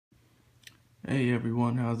Hey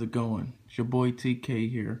everyone, how's it going? It's your boy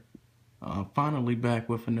TK here. Finally back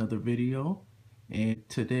with another video. And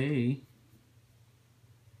today,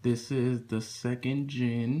 this is the second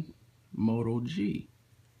gen Moto G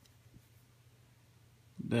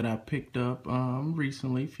that I picked up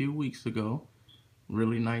recently, a few weeks ago.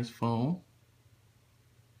 Really nice phone.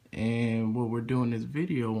 And what we're doing this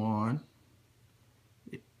video on,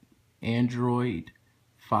 Android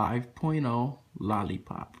 5.0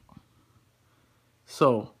 Lollipop.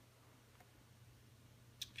 So,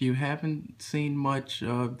 if you haven't seen much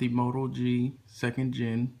of the Moto G second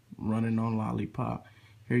gen running on Lollipop,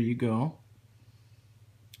 here you go.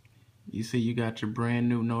 You see you got your brand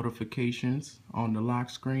new notifications on the lock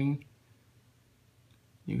screen.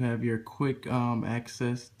 You have your quick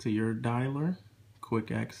access to your dialer, quick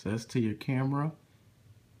access to your camera.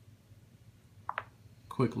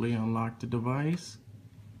 Quickly unlock the device.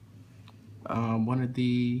 One of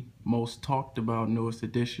the most talked about newest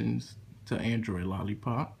additions to Android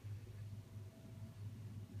Lollipop.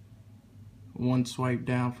 One swipe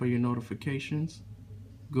down for your notifications.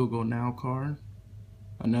 Google Now card.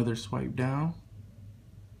 Another swipe down.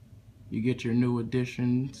 You get your new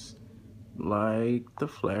additions like the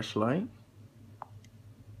flashlight,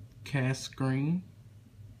 cast screen,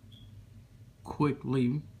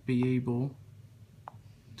 quickly be able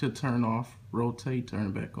to turn off, rotate,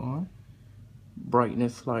 turn back on,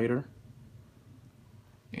 brightness slider,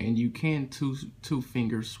 and you can two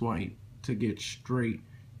finger swipe to get straight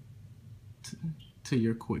to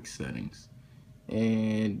your quick settings.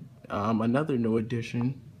 And another new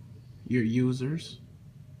addition, your users.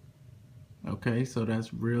 Okay, so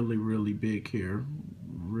that's really big here,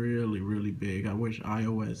 really big. I wish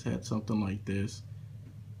iOS had something like this.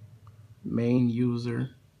 Main user,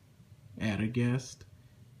 add a guest,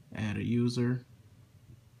 add a user.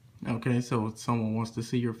 Okay, so if someone wants to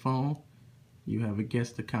see your phone, you have a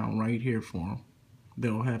guest account right here for them.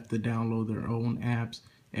 They'll have to download their own apps,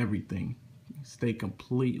 everything. Stay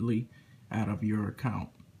completely out of your account,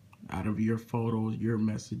 out of your photos, your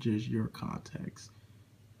messages, your contacts.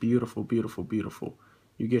 Beautiful, beautiful, beautiful.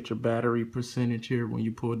 You get your battery percentage here when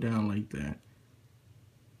you pull down like that.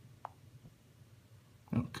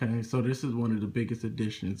 Okay, so this is one of the biggest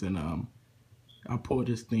additions, and I pull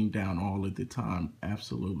this thing down all of the time.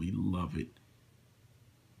 Absolutely love it.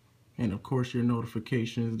 And of course your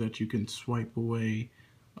notifications that you can swipe away,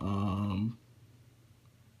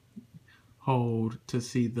 hold to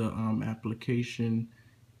see the application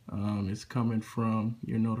is coming from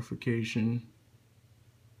your notification.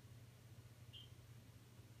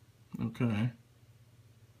 Okay.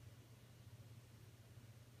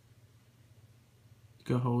 You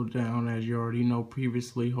can hold down, as you already know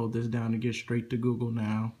previously, hold this down to get straight to Google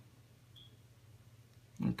Now.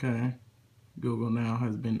 Okay. Google Now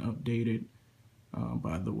has been updated,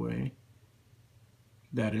 by the way.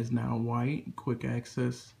 That is now white. Quick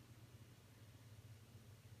access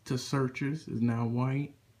to searches is now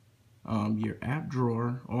white. Your app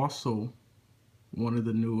drawer, also one of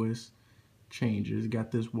the newest changes,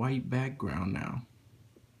 got this white background now.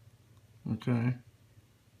 Okay.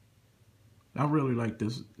 I really like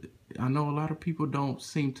this. I know a lot of people don't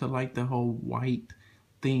seem to like the whole white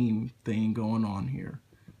theme thing going on here.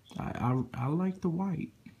 I like the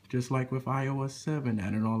white. Just like with iOS 7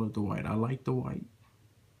 adding all of the white. I like the white.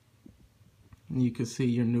 And you can see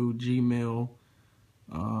your new Gmail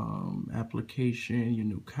application, your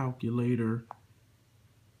new calculator.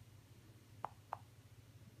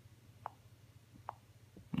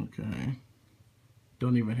 Okay.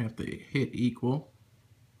 Don't even have to hit equal.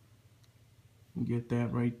 Get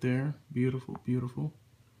that right there. Beautiful, beautiful.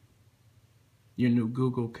 Your new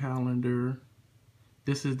Google Calendar.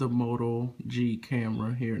 This is the Moto G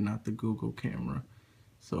camera here, not the Google camera.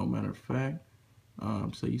 So matter of fact,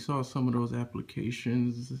 so you saw some of those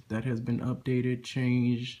applications that has been updated,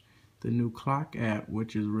 changed. The new clock app,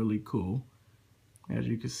 which is really cool. As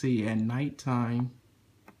you can see, at nighttime,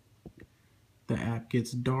 the app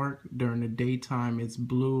gets dark. During the daytime, it's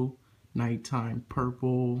blue. Nighttime,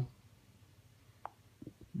 purple.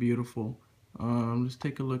 Beautiful. Let's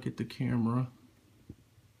take a look at the camera.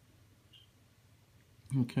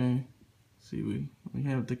 Okay, see, we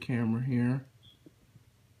have the camera here.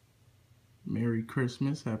 Merry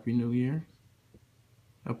Christmas, Happy New Year.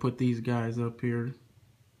 I put these guys up here.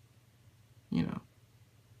 You know,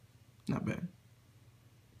 not bad.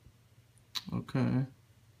 Okay.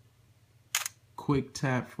 Quick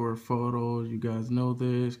tap for photos. You guys know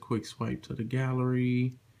this. Quick swipe to the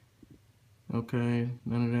gallery. Okay,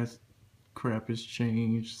 none of that crap has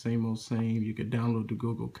changed. Same old same. You could download the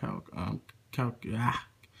Google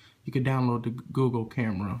You could download the Google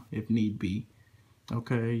camera if need be.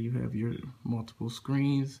 Okay, you have your multiple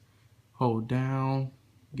screens. Hold down,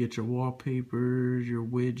 get your wallpapers, your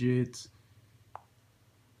widgets.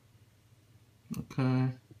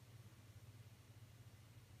 Okay.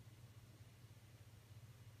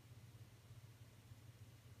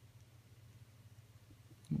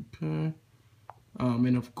 Okay.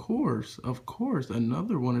 And of course,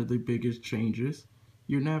 another one of the biggest changes,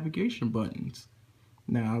 your navigation buttons.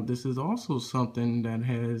 Now, this is also something that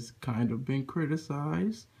has kind of been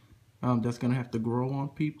criticized. That's going to have to grow on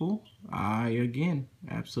people. I, again,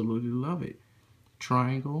 absolutely love it.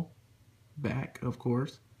 Triangle, back, of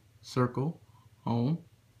course, circle, home,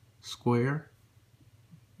 square,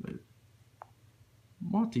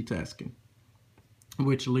 multitasking,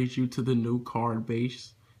 which leads you to the new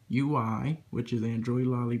card-based UI, which is Android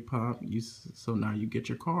Lollipop. So now you get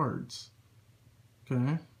your cards.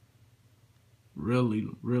 Okay. Really,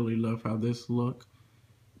 really love how this look.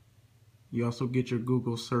 You also get your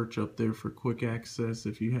Google search up there for quick access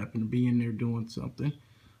if you happen to be in there doing something.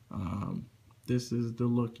 This is the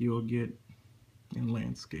look you'll get in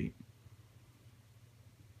landscape.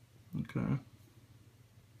 Okay.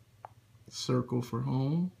 Circle for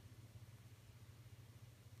home.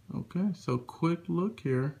 Okay, so quick look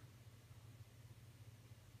here.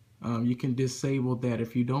 You can disable that.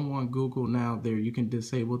 If you don't want Google Now there, you can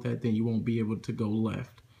disable that, then you won't be able to go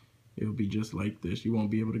left. It'll be just like this. You won't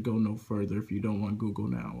be able to go no further if you don't want Google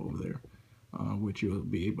Now over there, which you'll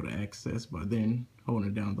be able to access by then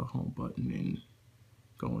holding down the home button and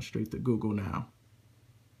going straight to Google Now.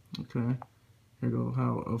 Okay, here go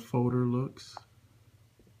how a folder looks.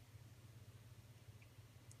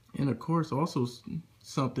 And of course, also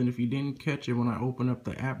something, if you didn't catch it when I open up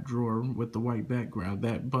the app drawer with the white background,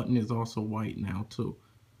 that button is also white now too.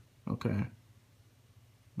 Okay.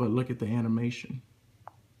 But look at the animation.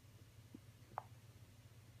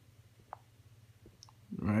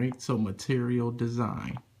 Right? So material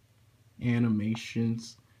design,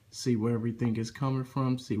 animations, see where everything is coming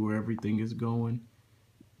from, see where everything is going.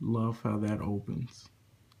 Love how that opens.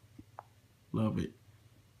 Love it.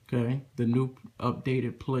 Okay, the new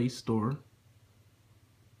updated Play Store.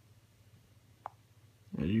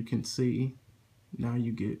 As you can see, now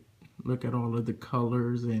you get, look at all of the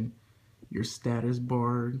colors and your status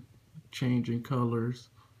bar changing colors.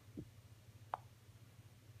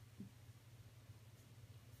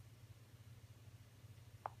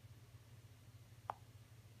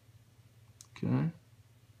 Okay,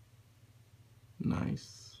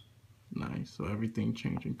 nice, nice. So everything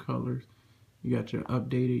changing colors. You got your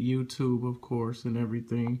updated YouTube, of course, and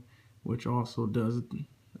everything, which also does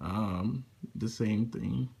the same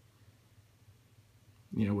thing.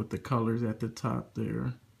 You know, with the colors at the top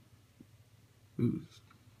there. Ooh,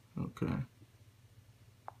 okay.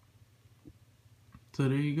 So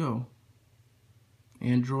there you go.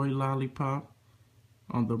 Android Lollipop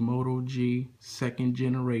on the Moto G 2nd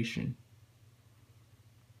generation.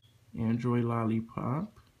 Android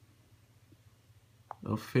Lollipop.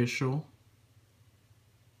 Official.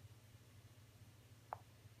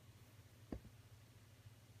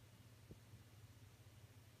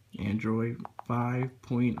 Android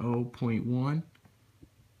 5.0.1.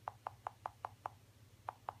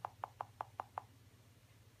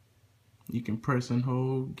 You can press and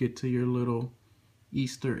hold, get to your little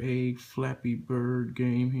Easter egg Flappy Bird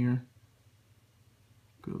game here.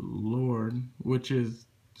 Good Lord, which is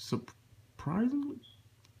surprisingly,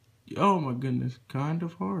 oh my goodness, kind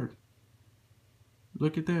of hard.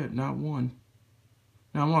 Look at that, not one.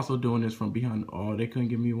 Now I'm also doing this from behind. Oh, they couldn't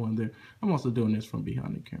give me one there. I'm also doing this from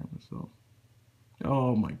behind the camera, so.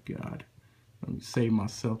 Oh my God. Let me save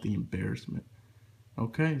myself the embarrassment.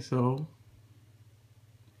 Okay, so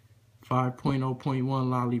 5.0.1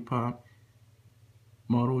 Lollipop,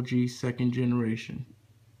 Moto G 2nd generation.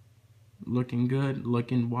 Looking good,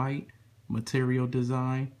 looking white, material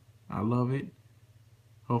design. I love it.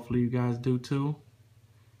 Hopefully you guys do too.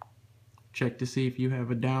 Check to see if you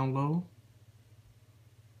have a download.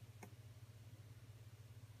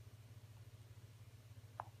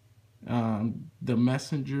 The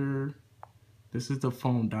messenger, this is the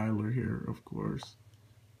phone dialer here, of course.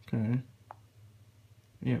 Okay.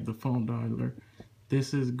 Yeah, the phone dialer.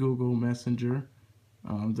 This is Google Messenger.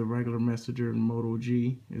 The regular messenger in Moto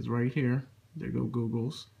G is right here. There go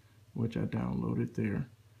Google's, which I downloaded there.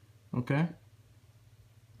 Okay.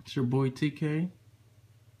 It's your boy TK.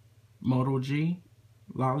 Moto G,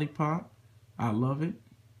 Lollipop. I love it.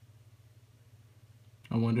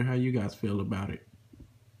 I wonder how you guys feel about it.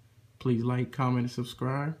 Please like, comment, and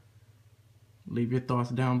subscribe. Leave your thoughts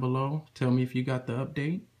down below. Tell me if you got the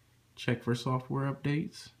update. Check for software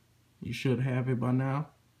updates. You should have it by now.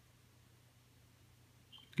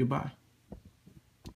 Goodbye.